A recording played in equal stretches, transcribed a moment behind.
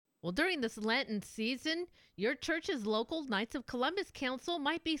Well, during this Lenten season, your church's local Knights of Columbus Council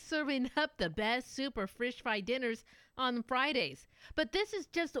might be serving up the best soup or fish fry dinners on Fridays. But this is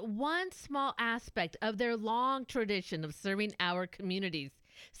just one small aspect of their long tradition of serving our communities.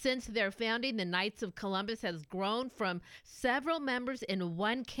 Since their founding, the Knights of Columbus has grown from several members in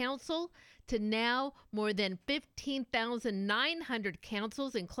one council to now more than 15,900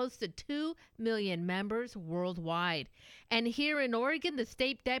 councils and close to 2 million members worldwide. And here in Oregon, the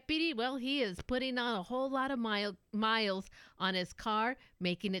state deputy, well, he is putting on a whole lot of miles on his car,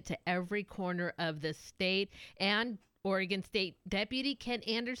 making it to every corner of the state. And Oregon State Deputy Ken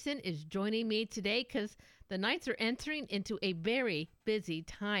Anderson is joining me today because the Knights are entering into a very busy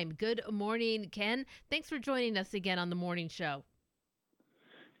time. Good morning, Ken. Thanks for joining us again on the morning show.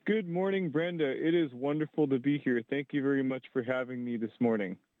 Good morning, Brenda. It is wonderful to be here. Thank you very much for having me this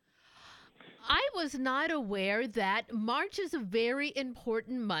morning. I was not aware that March is a very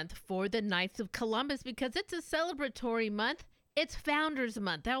important month for the Knights of Columbus because it's a celebratory month. It's Founders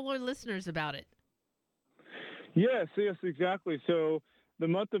Month. Tell our listeners about it. Yes, exactly. So the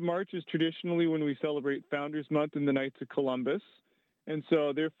month of March is traditionally when we celebrate Founders Month in the Knights of Columbus. And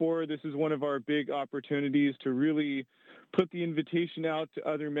so, therefore, this is one of our big opportunities to really put the invitation out to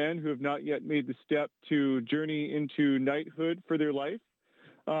other men who have not yet made the step to journey into knighthood for their life.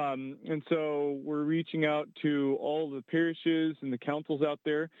 And so we're reaching out to all the parishes and the councils out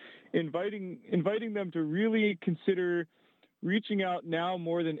there, inviting them to really consider reaching out now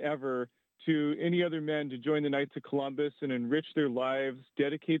more than ever to any other men to join the Knights of Columbus and enrich their lives,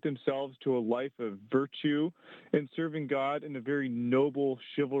 dedicate themselves to a life of virtue and serving God in a very noble,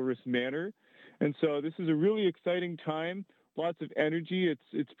 chivalrous manner. And so this is a really exciting time, lots of energy.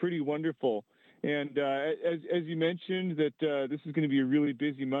 It's pretty wonderful. And as you mentioned, that this is going to be a really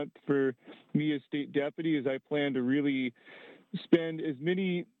busy month for me as state deputy, as I plan to really spend as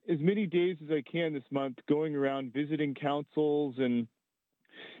many days as I can this month going around visiting councils and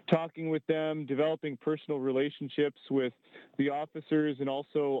talking with them, developing personal relationships with the officers and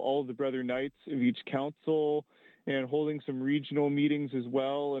also all of the brother knights of each council, and holding some regional meetings as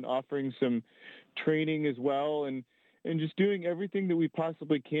well, and offering some training as well, and just doing everything that we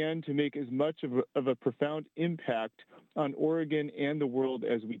possibly can to make as much of a profound impact on Oregon and the world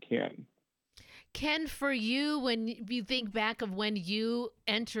as we can. Ken, for you, when you think back of when you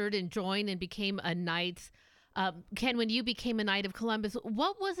entered and joined and became a knight, Ken, when you became a Knight of Columbus,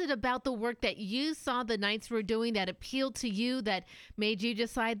 what was it about the work that you saw the Knights were doing that appealed to you, that made you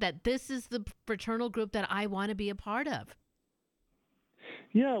decide that this is the fraternal group that I want to be a part of?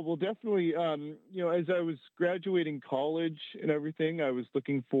 Yeah, well, definitely. As I was graduating college and everything, I was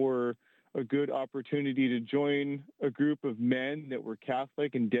looking for a good opportunity to join a group of men that were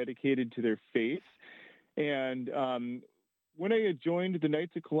Catholic and dedicated to their faith. And when I had joined, the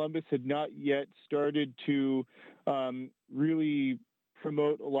Knights of Columbus had not yet started to really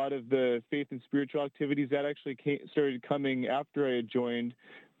promote a lot of the faith and spiritual activities. That actually started coming after I had joined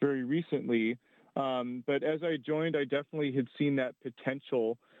very recently. But as I joined, I definitely had seen that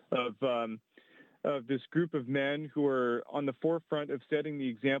potential of this group of men who are on the forefront of setting the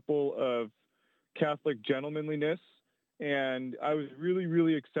example of Catholic gentlemanliness. And I was really,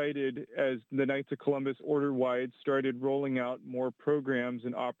 really excited as the Knights of Columbus order-wide started rolling out more programs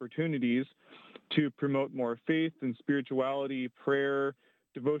and opportunities to promote more faith and spirituality, prayer,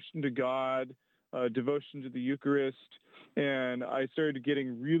 devotion to God, devotion to the Eucharist. And I started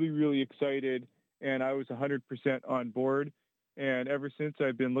getting really, really excited, and I was 100% on board. And ever since,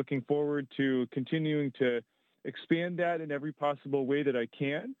 I've been looking forward to continuing to expand that in every possible way that I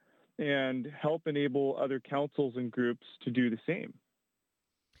can and help enable other councils and groups to do the same.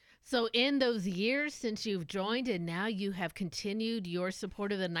 So, in those years since you've joined and now you have continued your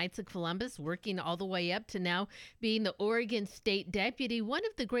support of the Knights of Columbus, working all the way up to now being the Oregon State Deputy, one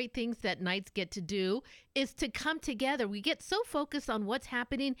of the great things that Knights get to do is to come together. We get so focused on what's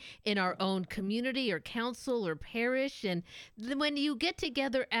happening in our own community or council or parish. And when you get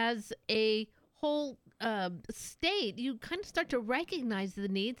together as a whole state, you kind of start to recognize the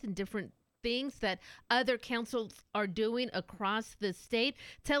needs and different things that other councils are doing across the state.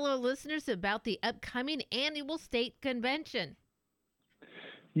 Tell our listeners about the upcoming annual state convention.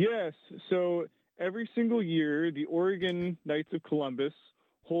 Yes. So every single year, the Oregon Knights of Columbus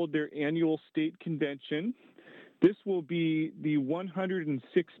hold their annual state convention. This will be the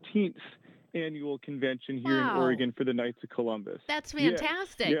 116th annual convention here in Wow, Oregon for the Knights of Columbus. that's Yes.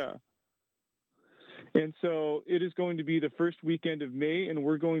 fantastic. Yeah. And so it is going to be the first weekend of May, and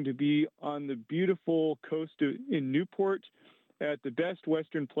we're going to be on the beautiful coast in Newport at the Best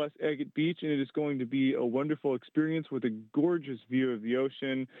Western Plus Agate Beach, and it is going to be a wonderful experience with a gorgeous view of the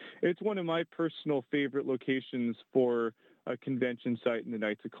ocean. It's one of my personal favorite locations for a convention site in the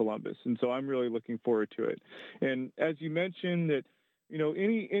Knights of Columbus, and so I'm really looking forward to it. And as you mentioned, that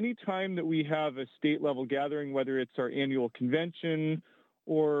any time that we have a state level gathering, whether it's our annual convention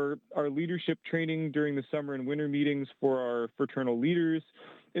or our leadership training during the summer and winter meetings for our fraternal leaders,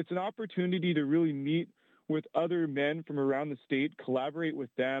 it's an opportunity to really meet with other men from around the state, collaborate with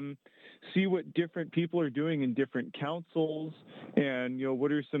them, see what different people are doing in different councils, and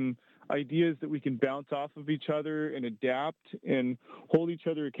what are some ideas that we can bounce off of each other and adapt and hold each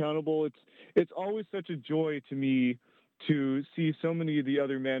other accountable. It's always such a joy to me to see so many of the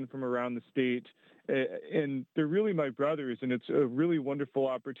other men from around the state, and they're really my brothers, and it's a really wonderful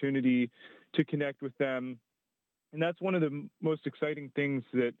opportunity to connect with them. And that's one of the most exciting things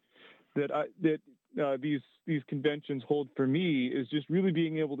that these conventions hold for me, is just really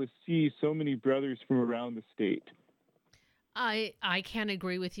being able to see so many brothers from around the state. I can't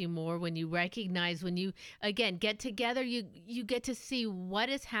agree with you more. When you recognize, when you again get together, you get to see what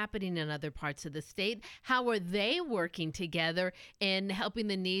is happening in other parts of the state. How are they working together and helping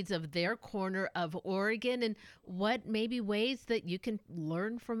the needs of their corner of Oregon, and what maybe ways that you can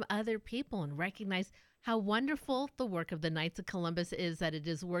learn from other people and recognize how wonderful the work of the Knights of Columbus is, that it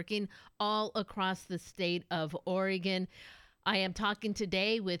is working all across the state of Oregon. I am talking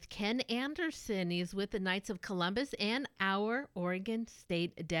today with Ken Anderson. He's with the Knights of Columbus and our Oregon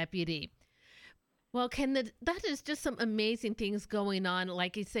State Deputy. Well, Ken, that is just some amazing things going on.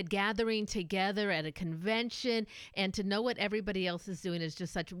 Like you said, gathering together at a convention and to know what everybody else is doing is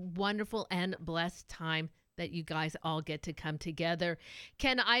just such wonderful and blessed time that you guys all get to come together.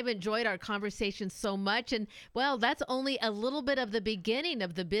 Ken, I've enjoyed our conversation so much. And well, that's only a little bit of the beginning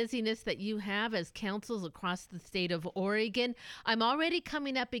of the busyness that you have as councils across the state of Oregon. I'm already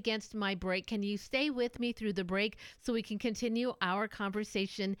coming up against my break. Can you stay with me through the break so we can continue our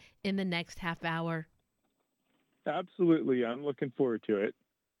conversation in the next half hour? Absolutely. I'm looking forward to it.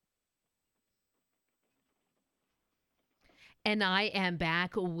 And I am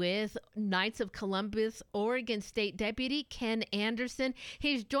back with Knights of Columbus, Oregon State Deputy Ken Anderson.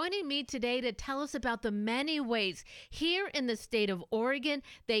 He's joining me today to tell us about the many ways here in the state of Oregon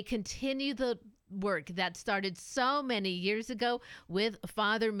they continue the work that started so many years ago with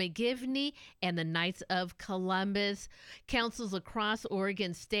Father McGivney and the Knights of Columbus. Councils across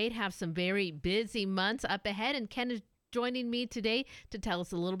Oregon State have some very busy months up ahead, and Ken is joining me today to tell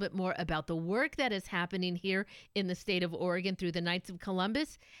us a little bit more about the work that is happening here in the state of Oregon through the Knights of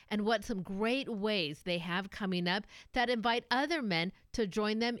Columbus, and what some great ways they have coming up that invite other men to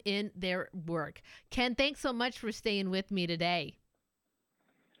join them in their work. Ken, thanks so much for staying with me today.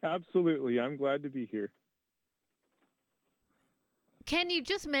 Absolutely. I'm glad to be here. Ken, you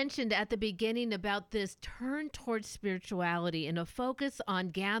just mentioned at the beginning about this turn towards spirituality and a focus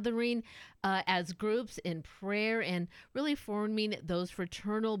on gathering as groups in prayer and really forming those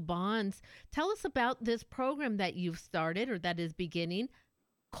fraternal bonds. Tell us about this program that you've started, or that is beginning,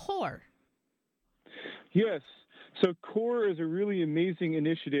 CORE. Yes. So CORE is a really amazing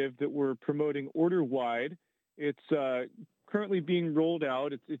initiative that we're promoting order wide. It's currently being rolled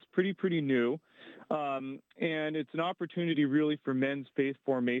out. It's pretty new, and it's an opportunity really for men's faith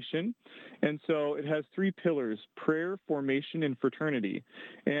formation. And so it has three pillars: prayer, formation, and fraternity.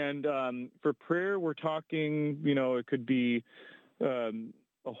 And for prayer, we're talking, it could be a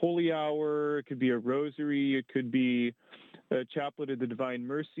holy hour, it could be a rosary, it could be a chaplet of the Divine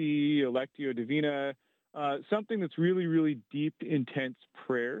Mercy, a Lectio Divina, something that's really, really deep, intense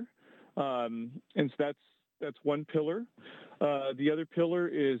prayer. And so that's one pillar. The other pillar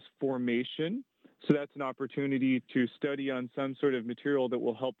is formation. So that's an opportunity to study on some sort of material that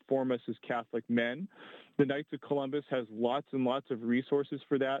will help form us as Catholic men. The Knights of Columbus has lots and lots of resources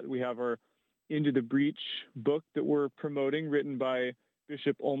for that. We have our Into the Breach book that we're promoting, written by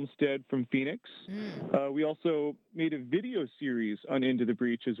Bishop Olmsted from Phoenix. We also made a video series on Into the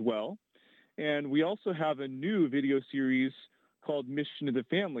Breach as well. And we also have a new video series called Mission to the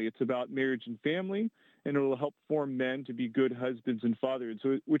Family. It's about marriage and family, and it will help form men to be good husbands and fathers,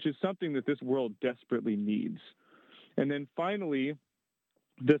 which is something that this world desperately needs. And then finally,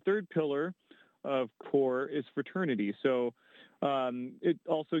 the third pillar of CORE is fraternity. So it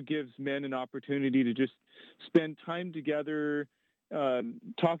also gives men an opportunity to just spend time together,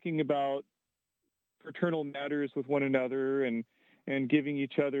 talking about fraternal matters with one another, and giving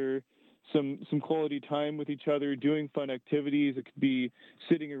each other some quality time with each other, doing fun activities. It could be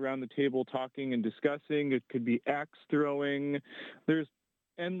sitting around the table talking and discussing. It could be axe throwing. There's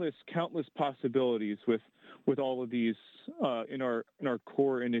endless, countless possibilities with all of these in our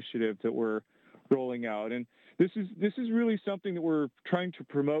core initiative that we're rolling out. And this is really something that we're trying to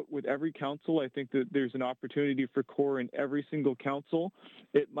promote with every council. I think that there's an opportunity for core in every single council.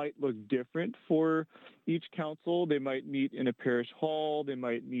 It might look different for each council. They might meet in a parish hall. They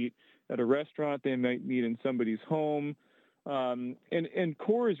might meet at a restaurant. They might meet in somebody's home. And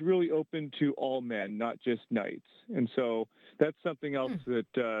core is really open to all men, not just knights. And so that's something else Hmm.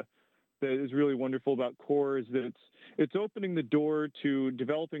 that is really wonderful about core is that it's opening the door to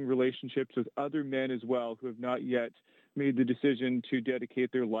developing relationships with other men as well who have not yet made the decision to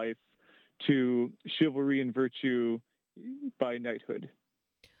dedicate their life to chivalry and virtue by knighthood.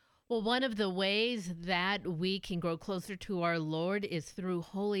 Well, one of the ways that we can grow closer to our Lord is through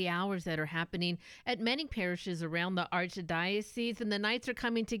holy hours that are happening at many parishes around the Archdiocese. And the Knights are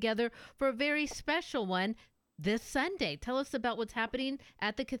coming together for a very special one this Sunday. Tell us about what's happening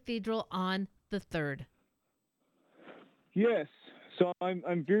at the cathedral on the 3rd. Yes. So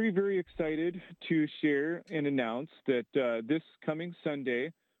I'm very excited to share and announce that this coming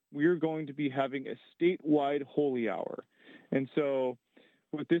Sunday we are going to be having a statewide holy hour. And so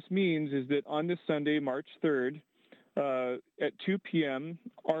what this means is that on this Sunday, March 3rd, at 2 p.m.,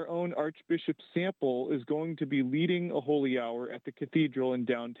 our own Archbishop Sample is going to be leading a holy hour at the cathedral in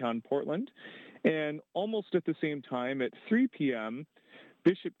downtown Portland. And almost at the same time, at 3 p.m.,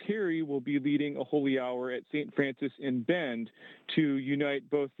 Bishop Carey will be leading a holy hour at St. Francis in Bend to unite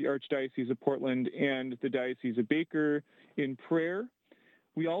both the Archdiocese of Portland and the Diocese of Baker in prayer.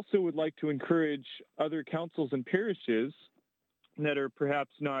 We also would like to encourage other councils and parishes that are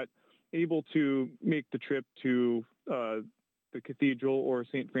perhaps not able to make the trip to the cathedral or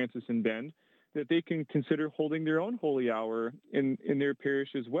St. Francis in Bend, that they can consider holding their own holy hour in their parish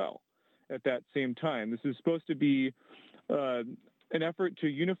as well at that same time. This is supposed to be uh, an effort to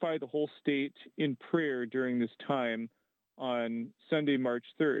unify the whole state in prayer during this time on Sunday, March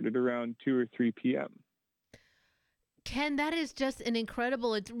 3rd at around 2 or 3 p.m. Ken, that is just an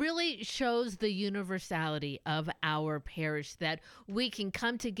incredible. It really shows the universality of our parish that we can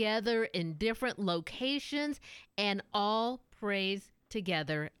come together in different locations and all praise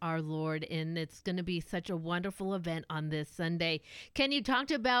together our Lord. And it's going to be such a wonderful event on this Sunday. Ken, you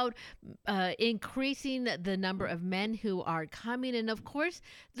talked about increasing the number of men who are coming. And of course,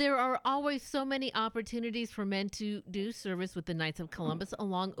 there are always so many opportunities for men to do service with the Knights of Columbus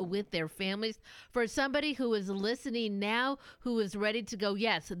along with their families. For somebody who is listening now, who is ready to go,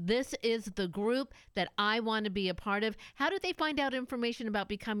 yes, this is the group that I want to be a part of, how do they find out information about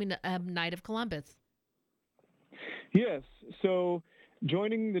becoming a Knight of Columbus? Yes. So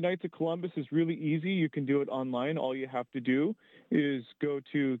joining the Knights of Columbus is really easy. You can do it online. All you have to do is go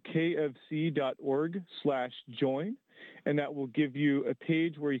to kfc.org/join, and that will give you a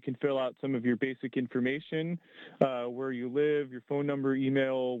page where you can fill out some of your basic information, where you live, your phone number,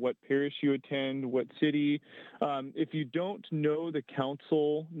 email, what parish you attend, what city. If you don't know the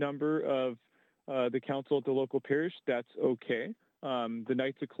council number of the council at the local parish, that's okay. The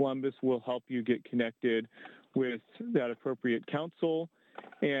Knights of Columbus will help you get connected with that appropriate council.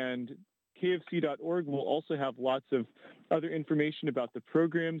 And kfc.org will also have lots of other information about the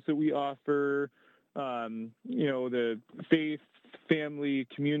programs that we offer, the faith, family,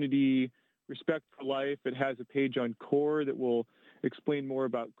 community, respect for life. It has a page on CORE that will explain more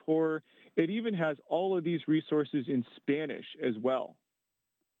about CORE. It even has all of these resources in Spanish as well.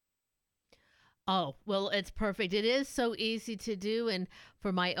 Oh, well, it's perfect. It is so easy to do. And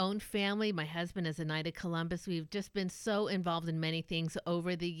for my own family, my husband is a Knight of Columbus. We've just been so involved in many things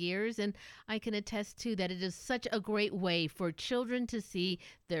over the years. And I can attest to that it is such a great way for children to see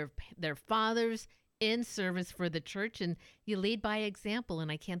their fathers in service for the church. And you lead by example.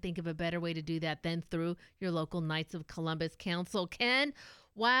 And I can't think of a better way to do that than through your local Knights of Columbus Council. Ken,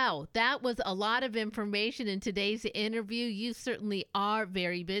 wow, that was a lot of information in today's interview. You certainly are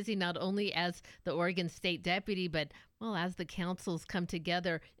very busy, not only as the Oregon State Deputy, but, well, as the councils come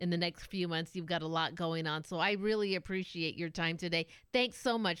together in the next few months, you've got a lot going on. So I really appreciate your time today. Thanks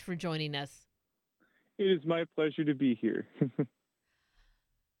so much for joining us. It is my pleasure to be here.